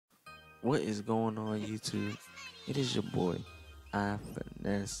What is going on, YouTube? It is your boy,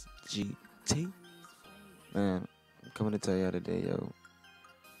 iFinesse GT. Man, I'm coming to tell y'all today, yo.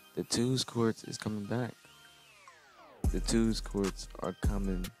 The twos courts is coming back. The twos courts are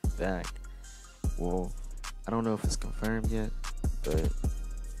coming back. Well, I don't know if it's confirmed yet, but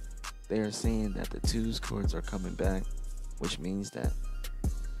they are saying that the twos courts are coming back, which means that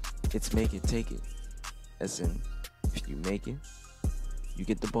it's make it, take it. As in, if you make it, you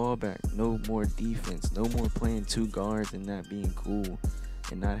get the ball back. No more defense. No more playing two guards and not being cool,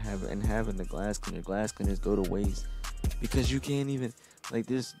 and having the glass cleaner. Glass cleaners go to waste because you can't even like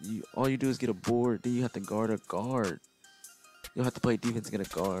this. All you do is get a board. Then you have to guard a guard. You'll have to play defense and get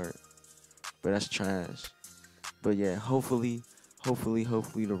a guard. But that's trash. But yeah, hopefully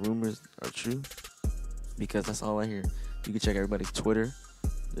the rumors are true, because that's all I hear. You can check everybody's Twitter.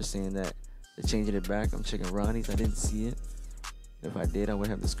 They're saying that they're changing it back. I'm checking Ronnie's. I didn't see it. If I did, I would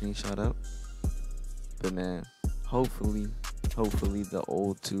have the screenshot up. But man, hopefully the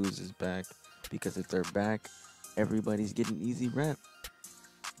old twos is back, because if they're back, everybody's getting easy rep.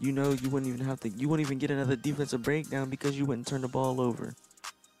 You know, you wouldn't even get another defensive breakdown because you wouldn't turn the ball over.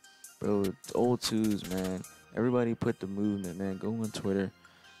 Bro, it's old twos, man. Everybody put the movement, man. Go on Twitter.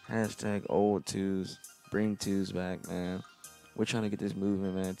 Hashtag old twos. Bring twos back, man. We're trying to get this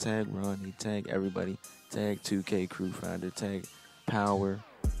movement, man. Tag Ronnie, tag everybody. Tag 2K Crew Finder, tag Power.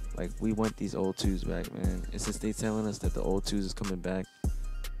 Like, we want these old twos back, man. And since they telling us that the old twos is coming back,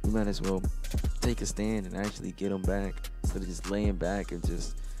 we might as well take a stand and actually get them back, instead of just laying back and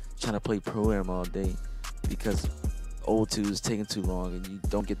just trying to play pro-am all day, because old twos taking too long and you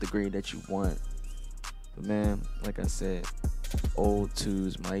don't get the grade that you want. But man, like I said, old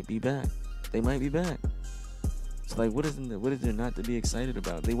twos might be back. They might be back. So like, what is there not to be excited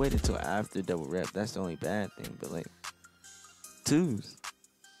about? They waited until after double rep. That's the only bad thing. But like, twos,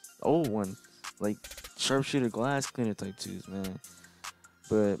 old one, like sharpshooter, glass cleaner type twos, man.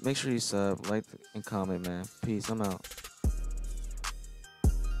 But make sure you sub, like, and comment, man. Peace. I'm out.